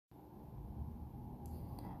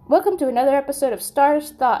Welcome to another episode of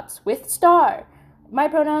Star's Thoughts with Star. My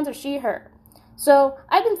pronouns are she, her. So,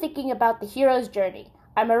 I've been thinking about the hero's journey.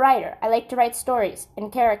 I'm a writer. I like to write stories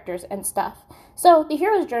and characters and stuff. So, the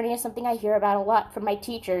hero's journey is something I hear about a lot from my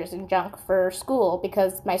teachers and junk for school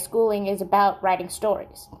because my schooling is about writing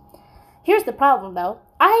stories. Here's the problem, though.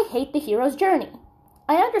 I hate the hero's journey.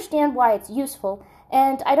 I understand why it's useful,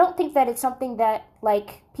 and I don't think that it's something that,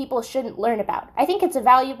 people shouldn't learn about. I think it's a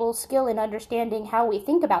valuable skill in understanding how we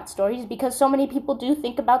think about stories because so many people do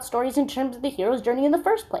think about stories in terms of the hero's journey in the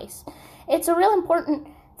first place. It's a real important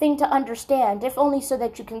thing to understand, if only so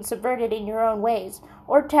that you can subvert it in your own ways,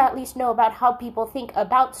 or to at least know about how people think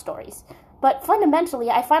about stories. But fundamentally,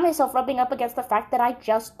 I find myself rubbing up against the fact that I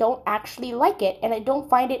just don't actually like it, and I don't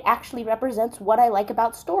find it actually represents what I like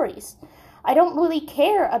about stories. I don't really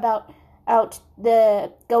care about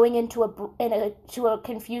the going into a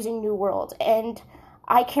confusing new world, and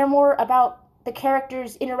I care more about the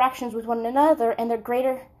characters' interactions with one another and their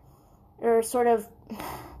greater sort of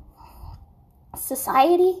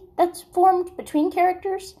society that's formed between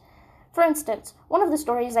characters. For instance, one of the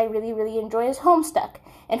stories I really enjoy is Homestuck,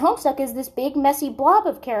 and Homestuck is this big messy blob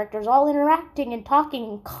of characters all interacting and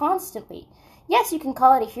talking constantly. Yes, you can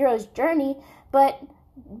call it a hero's journey, but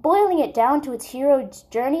boiling it down to its hero's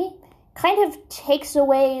journey kind of takes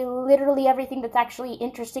away literally everything that's actually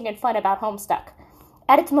interesting and fun about Homestuck.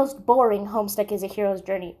 At its most boring, Homestuck is a hero's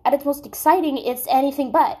journey. At its most exciting, it's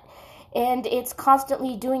anything but. And it's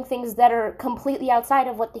constantly doing things that are completely outside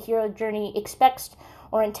of what the hero journey expects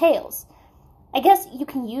or entails. I guess you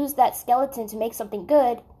can use that skeleton to make something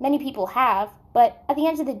good. Many people have. But at the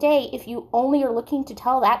end of the day, if you only are looking to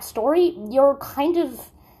tell that story, you're kind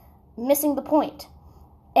of missing the point.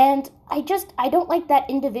 And I don't like that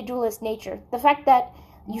individualist nature. The fact that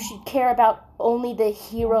you should care about only the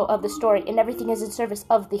hero of the story and everything is in service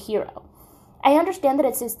of the hero. I understand that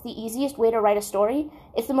it's the easiest way to write a story.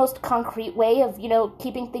 It's the most concrete way of,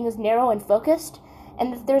 keeping things narrow and focused.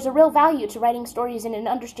 And there's a real value to writing stories in an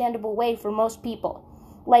understandable way for most people.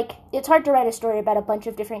 It's hard to write a story about a bunch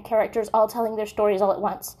of different characters all telling their stories all at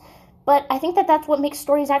once. But I think that that's what makes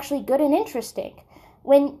stories actually good and interesting.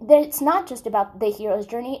 When it's not just about the hero's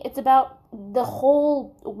journey, it's about the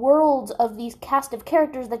whole world of these cast of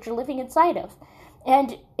characters that you're living inside of.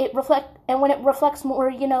 And when it reflects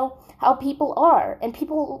more, how people are. And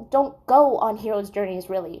people don't go on hero's journeys,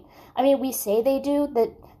 really. I mean, we say they do, that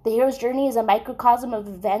the hero's journey is a microcosm of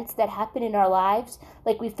events that happen in our lives.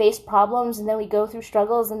 We face problems and then we go through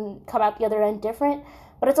struggles and come out the other end different.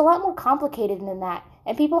 But it's a lot more complicated than that.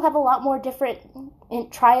 And people have a lot more different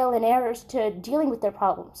trial and errors to dealing with their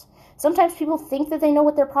problems. Sometimes people think that they know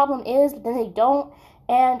what their problem is, but then they don't.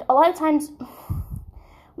 And a lot of times,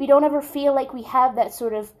 we don't ever feel like we have that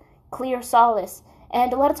sort of clear solace.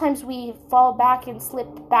 And a lot of times we fall back and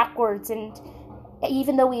slip backwards, and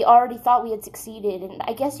even though we already thought we had succeeded. And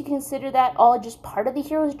I guess you consider that all just part of the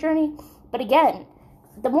hero's journey. But again,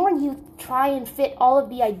 the more you try and fit all of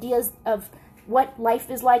the ideas of what life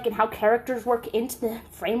is like and how characters work into the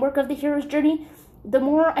framework of the hero's journey, the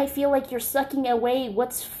more I feel like you're sucking away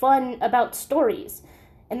what's fun about stories.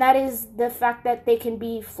 And that is the fact that they can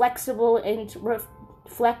be flexible and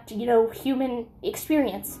reflect, human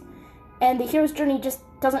experience. And the hero's journey just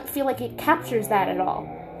doesn't feel like it captures that at all.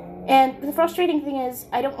 And the frustrating thing is,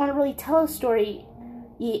 I don't want to really tell a story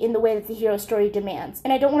in the way that the hero story demands.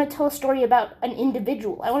 And I don't want to tell a story about an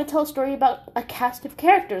individual. I want to tell a story about a cast of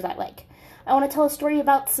characters I like. I want to tell a story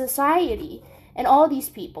about society and all these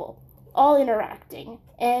people, all interacting,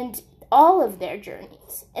 and all of their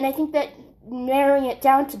journeys. And I think that narrowing it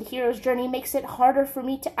down to the hero's journey makes it harder for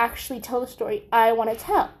me to actually tell the story I want to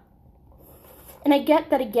tell. And I get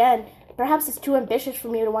that, again, perhaps it's too ambitious for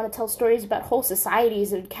me to want to tell stories about whole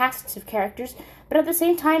societies and casts of characters, but at the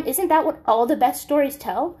same time, isn't that what all the best stories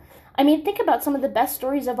tell? I mean, think about some of the best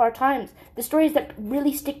stories of our times, the stories that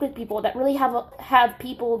really stick with people, that really have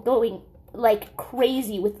people going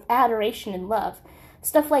crazy with adoration and love.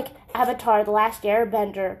 Stuff like Avatar, The Last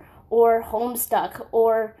Airbender, or Homestuck,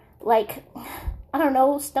 or I don't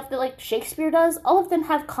know, stuff that Shakespeare does. All of them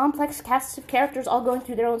have complex casts of characters all going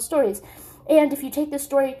through their own stories. And if you take the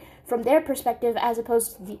story from their perspective as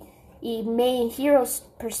opposed to the main hero's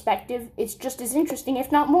perspective, it's just as interesting, if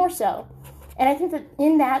not more so. And I think that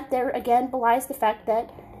in that, there again belies the fact that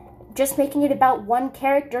just making it about one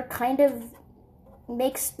character kind of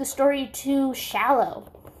makes the story too shallow.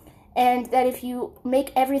 And that if you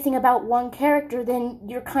make everything about one character, then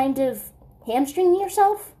you're kind of hamstringing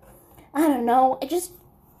yourself. I don't know. I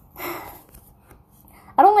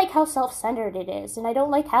don't like how self-centered it is, and I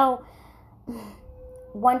don't like how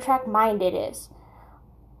one-track mind it is.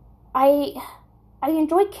 I I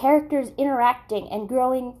enjoy characters interacting and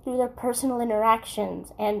growing through their personal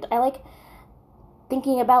interactions, and I like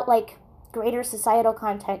thinking about like greater societal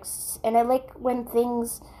contexts, and I like when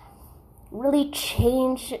things really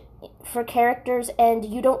change for characters and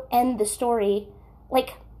you don't end the story.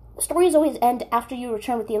 Like, stories always end after you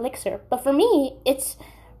return with the elixir, but for me, it's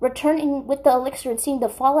returning with the elixir and seeing the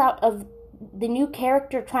fallout of the new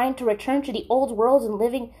character trying to return to the old world and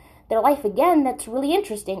living their life again that's really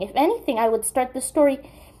interesting. If anything, I would start the story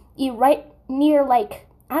right near, like,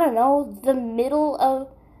 I don't know, the middle of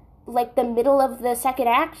the second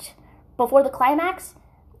act before the climax,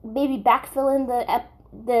 maybe backfill in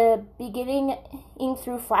the beginning in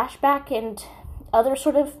through flashback and other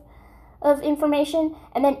sort of information,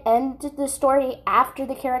 and then end the story after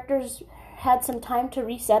the characters had some time to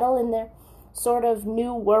resettle in their sort of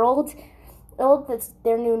new world. That's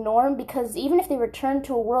their new norm, because even if they return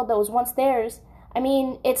to a world that was once theirs, I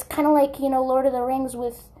mean, it's kind of like, Lord of the Rings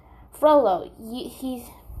with Frollo.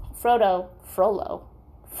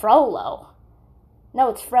 Frollo. No,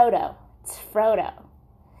 it's Frodo. It's Frodo.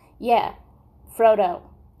 Yeah, Frodo.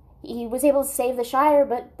 He was able to save the Shire,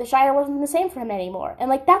 but the Shire wasn't the same for him anymore. And,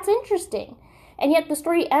 like, that's interesting. And yet the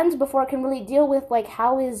story ends before it can really deal with, like,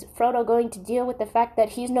 how is Frodo going to deal with the fact that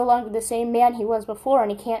he's no longer the same man he was before,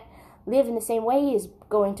 and he can't live in the same way he is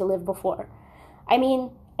going to live before. I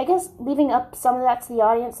mean, I guess leaving up some of that to the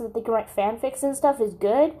audience so that they can write fanfics and stuff is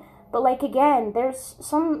good, but, like, again, there's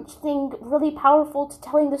something really powerful to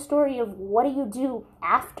telling the story of what do you do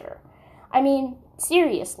after. I mean,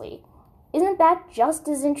 seriously, isn't that just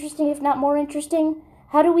as interesting, if not more interesting?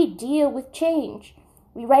 How do we deal with change?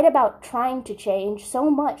 We write about trying to change so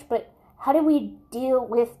much, but how do we deal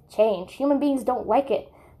with change? Human beings don't like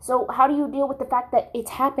it. So how do you deal with the fact that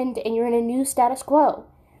it's happened and you're in a new status quo?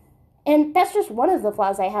 And that's just one of the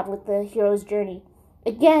flaws I have with the hero's journey.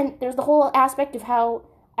 Again, there's the whole aspect of how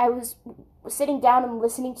I was sitting down and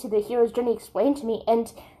listening to the hero's journey explained to me,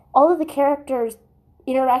 and all of the characters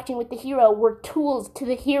interacting with the hero were tools to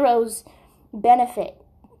the hero's benefit.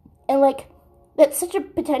 And, like, that's such a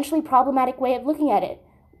potentially problematic way of looking at it.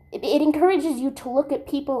 It encourages you to look at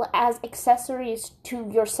people as accessories to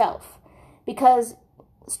yourself, because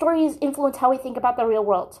stories influence how we think about the real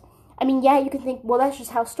world. I mean, yeah, you can think, well, that's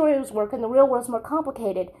just how stories work, and the real world's more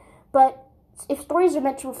complicated. But if stories are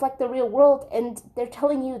meant to reflect the real world, and they're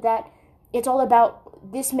telling you that it's all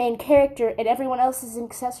about this main character, and everyone else is an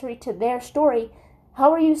accessory to their story,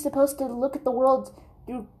 how are you supposed to look at the world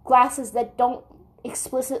through glasses that don't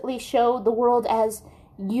explicitly show the world as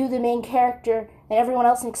you, the main character, and everyone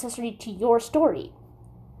else an accessory to your story?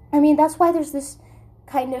 I mean, that's why there's this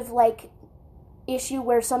kind of, like, issue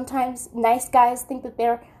where sometimes nice guys think that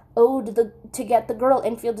they're owed to get the girl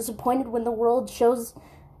and feel disappointed when the world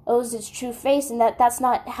owes its true face, and that's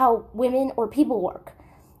not how women or people work.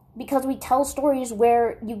 Because we tell stories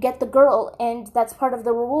where you get the girl, and that's part of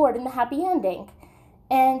the reward and the happy ending.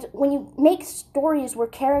 And when you make stories where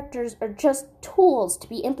characters are just tools to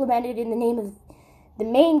be implemented in the name of the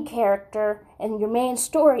main character and your main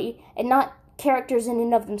story, and not characters in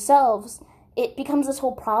and of themselves, it becomes this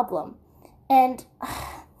whole problem. And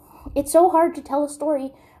it's so hard to tell a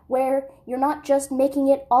story where you're not just making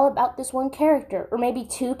it all about this one character, or maybe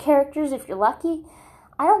two characters if you're lucky.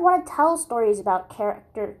 I don't want to tell stories about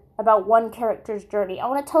one character's journey. I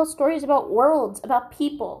want to tell stories about worlds, about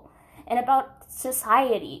people, and about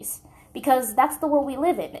societies, because that's the world we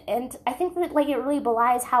live in. And I think that, like, it really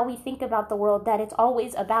belies how we think about the world, that it's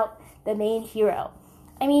always about the main hero.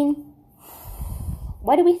 I mean,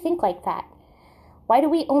 why do we think like that? Why do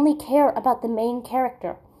we only care about the main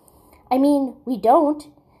character? I mean, we don't.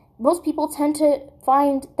 Most people tend to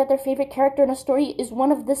find that their favorite character in a story is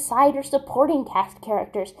one of the side or supporting cast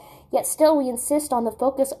characters, yet still we insist on the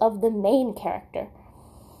focus of the main character.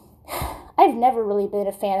 I've never really been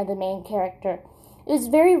a fan of the main character. It is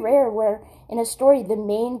very rare where in a story the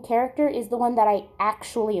main character is the one that I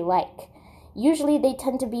actually like. Usually they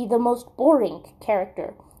tend to be the most boring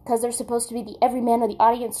character, because they're supposed to be the everyman or the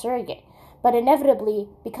audience surrogate. But inevitably,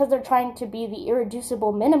 because they're trying to be the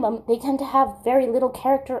irreducible minimum, they tend to have very little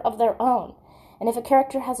character of their own. And if a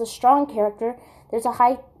character has a strong character, there's a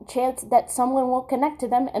high chance that someone won't connect to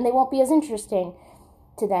them and they won't be as interesting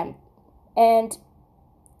to them. And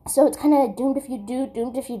so it's kind of a doomed if you do,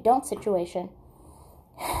 doomed if you don't situation.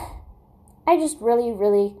 I just really,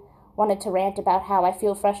 really wanted to rant about how I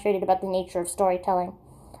feel frustrated about the nature of storytelling.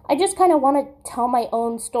 I just kind of want to tell my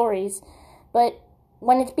own stories, but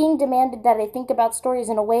when it's being demanded that I think about stories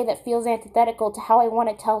in a way that feels antithetical to how I want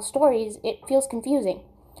to tell stories, it feels confusing.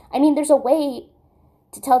 I mean, there's a way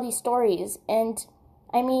to tell these stories, and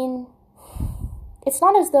I mean, it's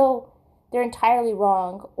not as though they're entirely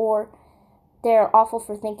wrong, or they're awful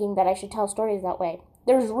for thinking that I should tell stories that way.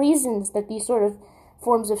 There's reasons that these sort of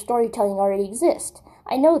forms of storytelling already exist.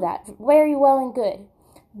 I know that very well and good.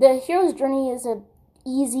 The hero's journey is a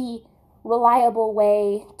easy, reliable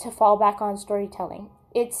way to fall back on storytelling.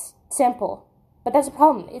 It's simple, but that's a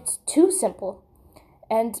problem. It's too simple,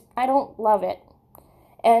 and I don't love it,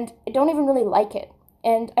 and I don't even really like it.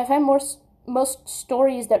 And I find most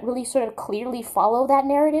stories that really sort of clearly follow that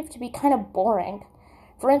narrative to be kind of boring.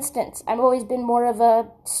 For instance, I've always been more of a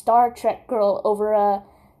Star Trek girl over a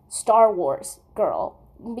Star Wars girl,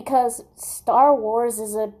 because Star Wars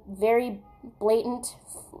is a very blatant,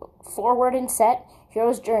 forward and set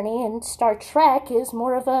hero's journey, and Star Trek is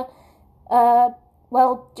more of a,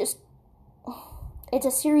 it's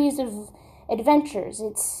a series of adventures.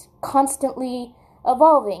 It's constantly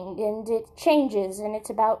evolving, and it changes, and it's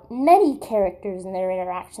about many characters and their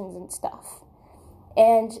interactions and stuff.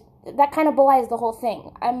 And that kind of belies the whole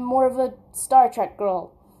thing. I'm more of a Star Trek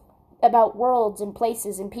girl about worlds and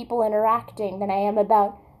places and people interacting than I am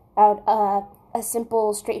about a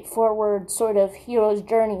simple, straightforward sort of hero's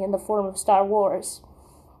journey in the form of Star Wars.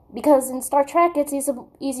 Because in Star Trek, it's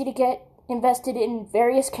easy to get invested in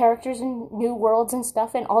various characters and new worlds and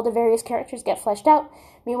stuff, and all the various characters get fleshed out.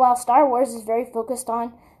 Meanwhile, Star Wars is very focused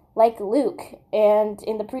on, like, Luke, and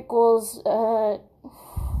in the prequels,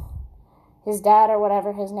 his dad, or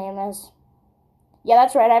whatever his name is. Yeah,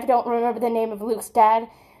 that's right, I don't remember the name of Luke's dad.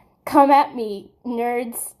 Come at me,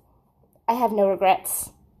 nerds. I have no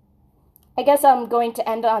regrets. I guess I'm going to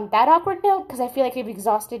end on that awkward note, because I feel like I've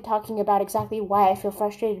exhausted talking about exactly why I feel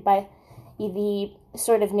frustrated by the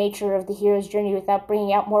sort of nature of the hero's journey without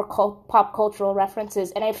bringing out more pop cultural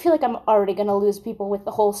references, and I feel like I'm already going to lose people with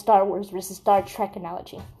the whole Star Wars versus Star Trek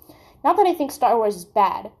analogy. Not that I think Star Wars is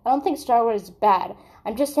bad. I don't think Star Wars is bad.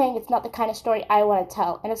 I'm just saying it's not the kind of story I want to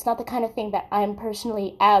tell, and it's not the kind of thing that I'm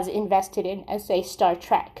personally as invested in as, say, Star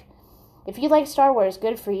Trek. If you like Star Wars,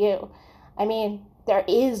 good for you. I mean, there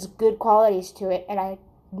is good qualities to it, and I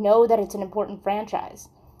know that it's an important franchise.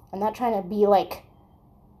 I'm not trying to be like,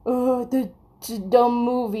 oh, it's a dumb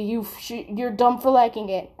movie, you're dumb for liking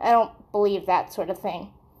it. I don't believe that sort of thing.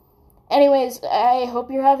 Anyways, I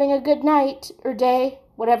hope you're having a good night, or day,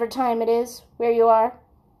 whatever time it is, where you are.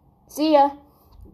 See ya!